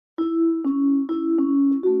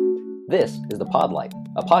This is The Podlight,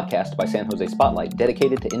 a podcast by San Jose Spotlight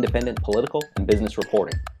dedicated to independent political and business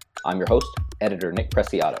reporting. I'm your host, editor Nick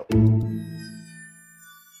Preciado.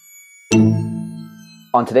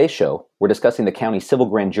 On today's show, we're discussing the county civil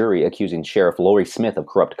grand jury accusing Sheriff Laurie Smith of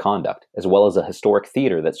corrupt conduct, as well as a historic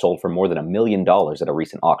theater that sold for more than $1 million at a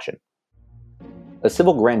recent auction. A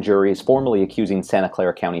civil grand jury is formally accusing Santa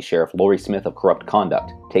Clara County Sheriff Laurie Smith of corrupt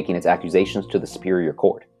conduct, taking its accusations to the Superior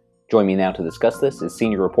Court. Joining me now to discuss this is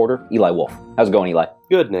Senior Reporter Eli Wolfe. How's it going, Eli?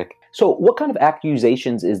 Good, Nick. So what kind of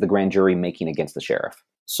accusations is the grand jury making against the sheriff?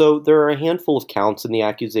 So there are a handful of counts in the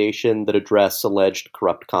accusation that address alleged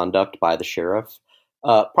corrupt conduct by the sheriff.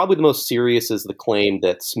 Probably the most serious is the claim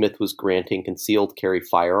that Smith was granting concealed carry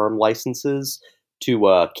firearm licenses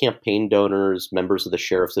to campaign donors, members of the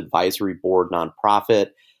Sheriff's Advisory Board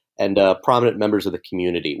nonprofit, and prominent members of the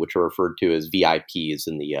community, which are referred to as VIPs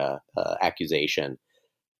in the accusation.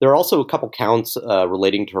 There are also a couple counts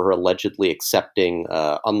relating to her allegedly accepting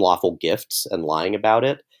unlawful gifts and lying about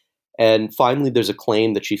it. And finally, there's a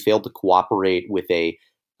claim that she failed to cooperate with a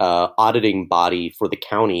auditing body for the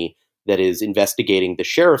county that is investigating the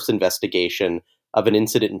sheriff's investigation of an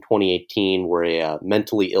incident in 2018 where a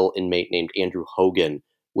mentally ill inmate named Andrew Hogan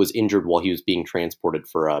was injured while he was being transported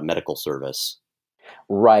for a medical service.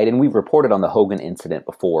 Right, and we've reported on the Hogan incident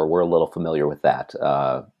before. We're a little familiar with that.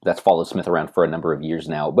 That's followed Smith around for a number of years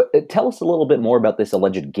now. But tell us a little bit more about this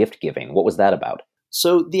alleged gift giving. What was that about?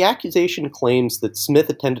 So the accusation claims that Smith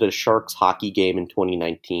attended a Sharks hockey game in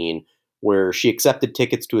 2019 where she accepted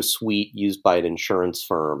tickets to a suite used by an insurance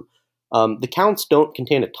firm. The counts don't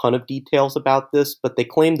contain a ton of details about this, but they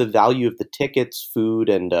claim the value of the tickets, food,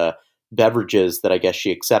 and beverages that I guess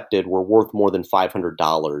she accepted were worth more than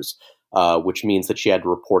 $500. Which means that she had to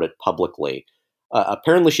report it publicly.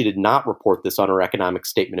 Apparently, she did not report this on her economic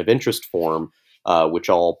statement of interest form, which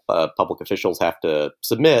all public officials have to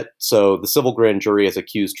submit. So the civil grand jury has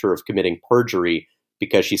accused her of committing perjury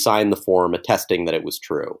because she signed the form attesting that it was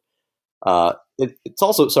true. It's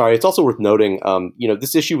also worth noting,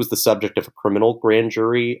 this issue was the subject of a criminal grand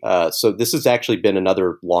jury. So this has actually been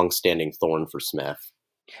another longstanding thorn for Smith.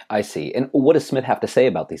 I see. And what does Smith have to say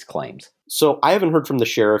about these claims? So I haven't heard from the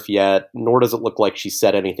sheriff yet, nor does it look like she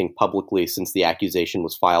said anything publicly since the accusation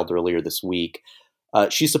was filed earlier this week.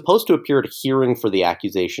 She's supposed to appear at a hearing for the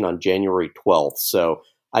accusation on January 12th, so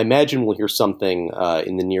I imagine we'll hear something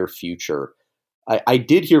in the near future. I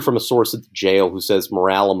did hear from a source at the jail who says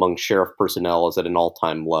morale among sheriff personnel is at an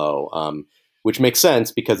all-time low, which makes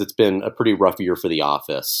sense because it's been a pretty rough year for the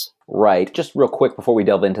office. Right. Just real quick before we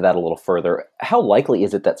delve into that a little further, how likely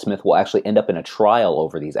is it that Smith will actually end up in a trial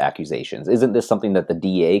over these accusations? Isn't this something that the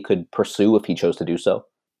DA could pursue if he chose to do so?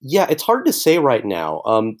 Yeah, it's hard to say right now.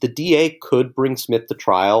 The DA could bring Smith to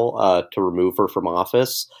trial to remove her from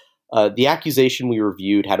office. The accusation we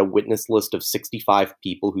reviewed had a witness list of 65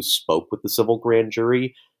 people who spoke with the civil grand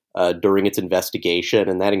jury during its investigation,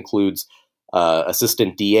 and that includes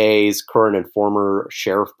assistant DAs, current and former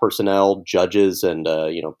sheriff personnel, judges, and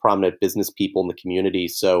prominent business people in the community.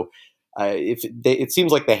 So it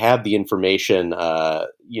seems like they have the information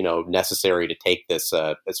necessary to take this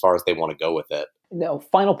as far as they want to go with it. Now,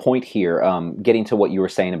 final point here, getting to what you were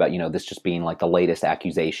saying about this just being like the latest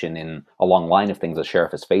accusation in a long line of things the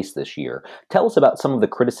sheriff has faced this year. Tell us about some of the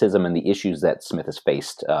criticism and the issues that Smith has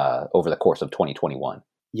faced over the course of 2021.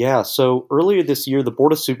 Yeah, so earlier this year, the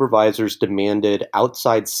Board of Supervisors demanded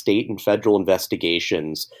outside state and federal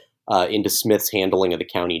investigations into Smith's handling of the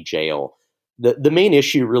county jail. The main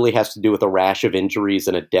issue really has to do with a rash of injuries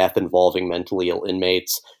and a death involving mentally ill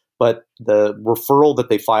inmates, but the referral that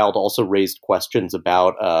they filed also raised questions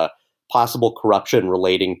about possible corruption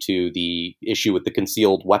relating to the issue with the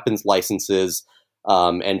concealed weapons licenses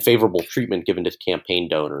and favorable treatment given to campaign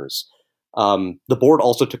donors. The board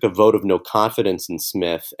also took a vote of no confidence in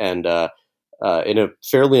Smith, and in a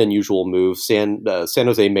fairly unusual move, San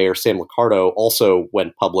Jose Mayor Sam Liccardo also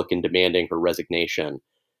went public in demanding her resignation.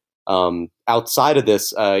 Outside of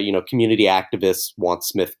this, community activists want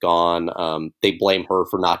Smith gone. They blame her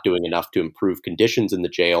for not doing enough to improve conditions in the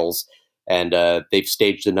jails, and they've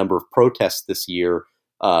staged a number of protests this year,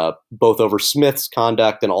 both over Smith's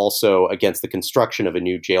conduct and also against the construction of a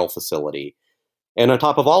new jail facility. And on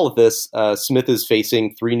top of all of this, Smith is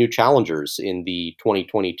facing 3 new challengers in the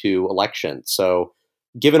 2022 election. So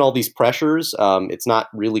given all these pressures, it's not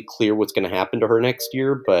really clear what's going to happen to her next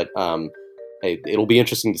year, but it'll be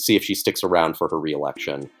interesting to see if she sticks around for her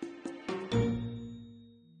reelection.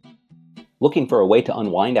 Looking for a way to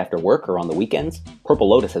unwind after work or on the weekends? Purple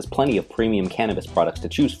Lotus has plenty of premium cannabis products to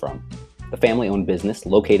choose from. The family-owned business,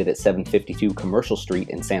 located at 752 Commercial Street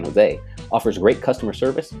in San Jose, offers great customer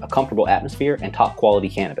service, a comfortable atmosphere, and top-quality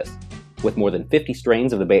cannabis. With more than 50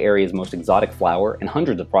 strains of the Bay Area's most exotic flower and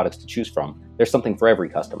hundreds of products to choose from, there's something for every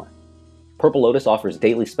customer. Purple Lotus offers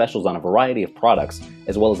daily specials on a variety of products,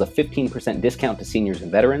 as well as a 15% discount to seniors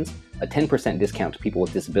and veterans, a 10% discount to people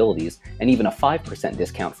with disabilities, and even a 5%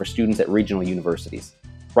 discount for students at regional universities.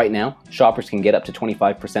 Right now, shoppers can get up to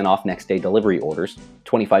 25% off next-day delivery orders,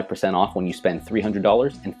 25% off when you spend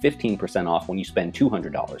 $300, and 15% off when you spend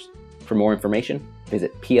 $200. For more information,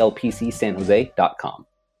 visit plpcsanjose.com.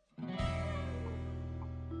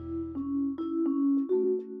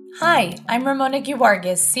 Hi, I'm Ramona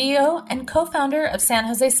Guivargues, CEO and co-founder of San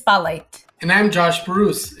Jose Spotlight. And I'm Josh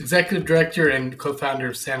Bruce, Executive Director and co-founder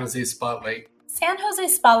of San Jose Spotlight. San Jose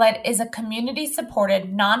Spotlight is a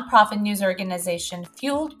community-supported nonprofit news organization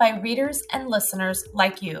fueled by readers and listeners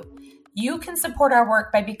like you. You can support our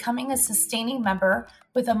work by becoming a sustaining member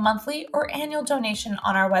with a monthly or annual donation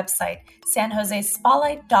on our website,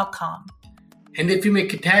 sanjosespotlight.com. And if you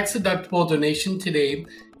make a tax-deductible donation today,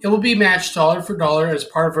 it will be matched dollar for dollar as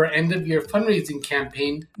part of our end-of-year fundraising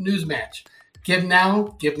campaign, News Match. Give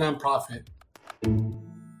now, give nonprofit.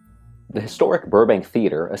 The historic Burbank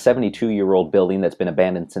Theater, a 72-year-old building that's been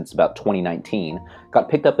abandoned since about 2019, got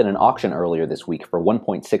picked up in an auction earlier this week for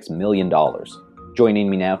 $1.6 million. Joining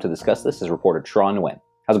me now to discuss this is reporter Tran Nguyen.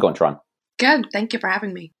 How's it going, Tran? Good. Thank you for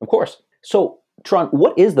having me. Of course. So, Tran,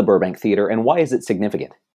 what is the Burbank Theater and why is it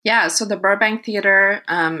significant? Yeah, so the Burbank Theater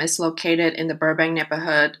is located in the Burbank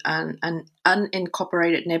neighborhood, an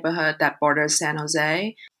unincorporated neighborhood that borders San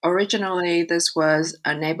Jose. Originally, this was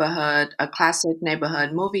a classic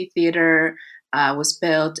neighborhood movie theater, was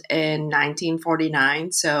built in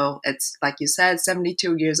 1949. So it's, like you said,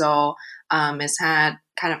 72 years old. It's had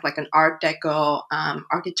kind of like an Art Deco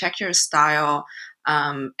architecture style.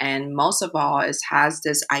 And most of all, it has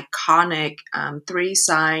this iconic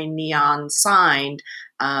three-sign neon sign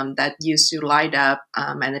that used to light up,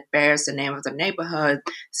 and it bears the name of the neighborhood.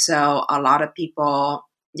 So a lot of people,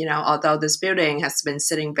 although this building has been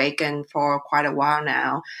sitting vacant for quite a while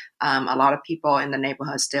now, a lot of people in the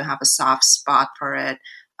neighborhood still have a soft spot for it,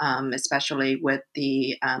 especially with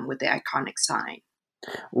the iconic sign.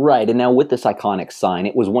 Right, and now with this iconic sign,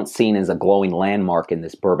 it was once seen as a glowing landmark in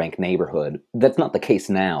this Burbank neighborhood. That's not the case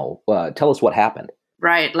now. Tell us what happened.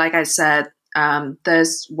 Right, like I said, when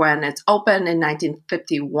it's opened in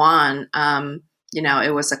 1951,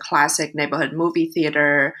 it was a classic neighborhood movie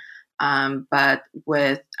theater, but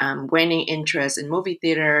with waning interest in movie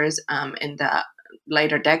theaters in the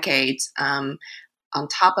later decades. On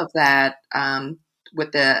top of that,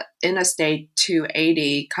 with the Interstate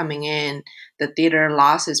 280 coming in, the theater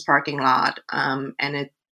lost its parking lot, and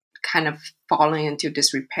it kind of falling into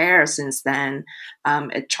disrepair since then.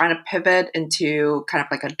 It trying to pivot into kind of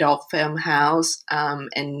like adult film house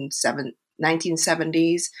in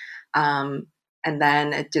 1970s, and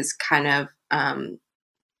then it just kind of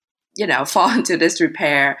fall into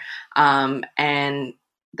disrepair, and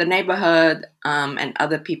the neighborhood and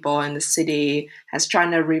other people in the city has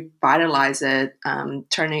tried to revitalize it,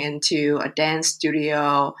 turning into a dance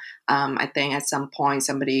studio. I think at some point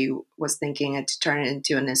somebody was thinking to turn it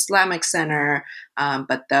into an Islamic center,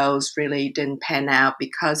 but those really didn't pan out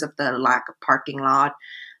because of the lack of parking lot.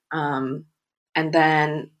 And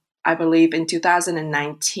then I believe in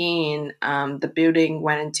 2019, the building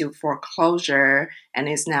went into foreclosure and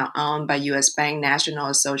is now owned by U.S. Bank National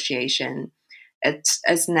Association.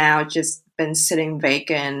 It's now just been sitting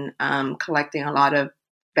vacant, collecting a lot of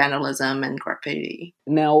vandalism and graffiti.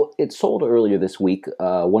 Now, it sold earlier this week,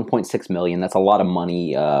 $1.6 million. That's a lot of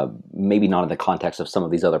money, maybe not in the context of some of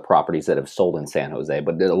these other properties that have sold in San Jose,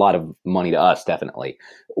 but a lot of money to us, definitely.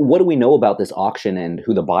 What do we know about this auction and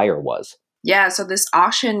who the buyer was? Yeah, so this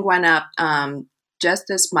auction went up just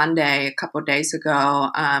this Monday, a couple of days ago,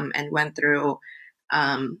 and went through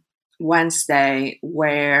Wednesday,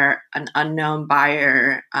 where an unknown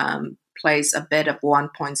buyer placed a bid of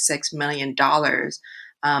 $1.6 million.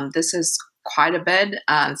 This is quite a bit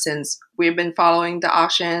since we've been following the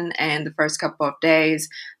auction, and the first couple of days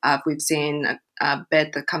we've seen a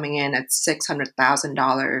bid coming in at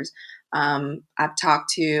 $600,000. I've talked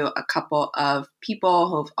to a couple of people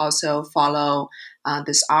who've also followed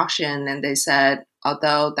this auction, and they said,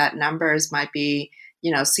 although that numbers might be,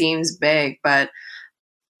 seems big, but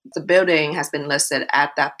the building has been listed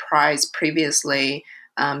at that price previously,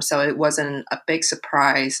 so it wasn't a big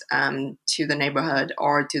surprise to the neighborhood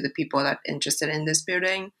or to the people that are interested in this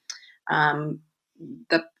building.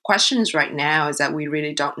 The questions right now is that we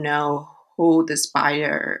really don't know who this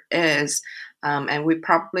buyer is. And we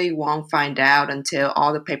probably won't find out until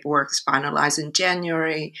all the paperwork is finalized in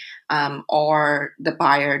January, or the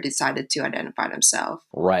buyer decided to identify themselves.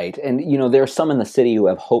 Right. And, there are some in the city who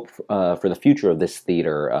have hope for the future of this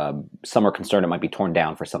theater. Some are concerned it might be torn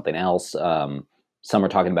down for something else. Some are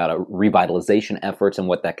talking about revitalization efforts and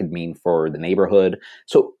what that could mean for the neighborhood.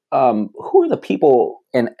 So who are the people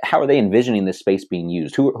and how are they envisioning this space being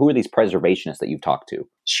used? Who are these preservationists that you've talked to?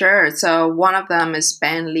 Sure. So one of them is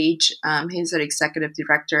Ben Leach. He's the executive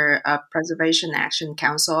director of Preservation Action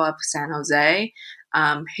Council of San Jose.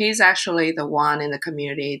 He's actually the one in the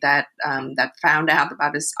community that found out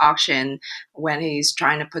about this auction when he's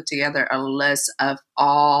trying to put together a list of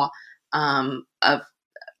all of,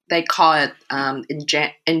 they call it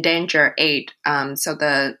Endanger 8. So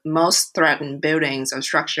the most threatened buildings or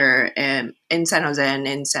structure in San Jose and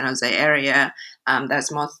in San Jose area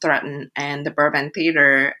that's most threatened. And the Burbank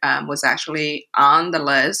Theater was actually on the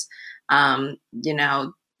list.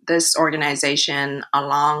 This organization,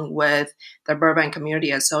 along with the Burbank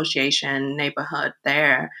Community Association neighborhood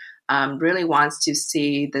there, really wants to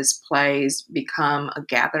see this place become a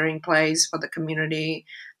gathering place for the community.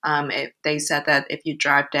 They said that if you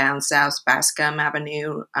drive down South Bascom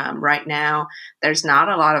Avenue right now, there's not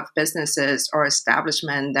a lot of businesses or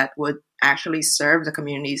establishment that would actually serve the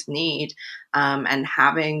community's need. And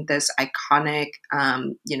having this iconic,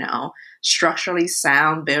 structurally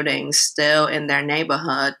sound buildings still in their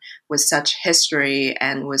neighborhood with such history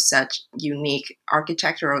and with such unique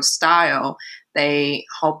architectural style, they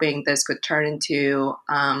hoping this could turn into,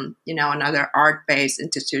 another art-based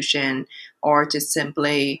institution or just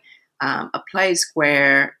simply a place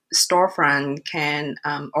where storefront can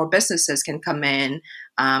or businesses can come in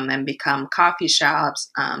and become coffee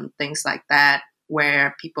shops, things like that,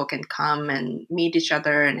 where people can come and meet each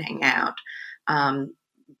other and hang out.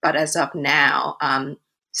 But as of now,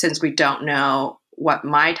 since we don't know what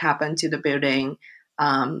might happen to the building,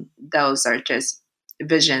 those are just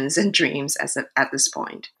visions and dreams at this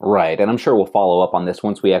point. Right. And I'm sure we'll follow up on this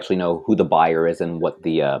once we actually know who the buyer is and what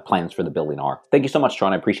the plans for the building are. Thank you so much,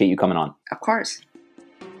 Tran. I appreciate you coming on. Of course.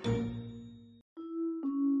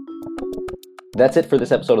 That's it for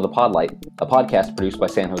this episode of The Podlight, a podcast produced by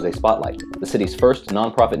San Jose Spotlight, the city's first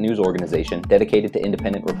nonprofit news organization dedicated to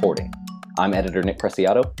independent reporting. I'm editor Nick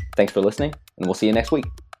Preciado. Thanks for listening, and we'll see you next week.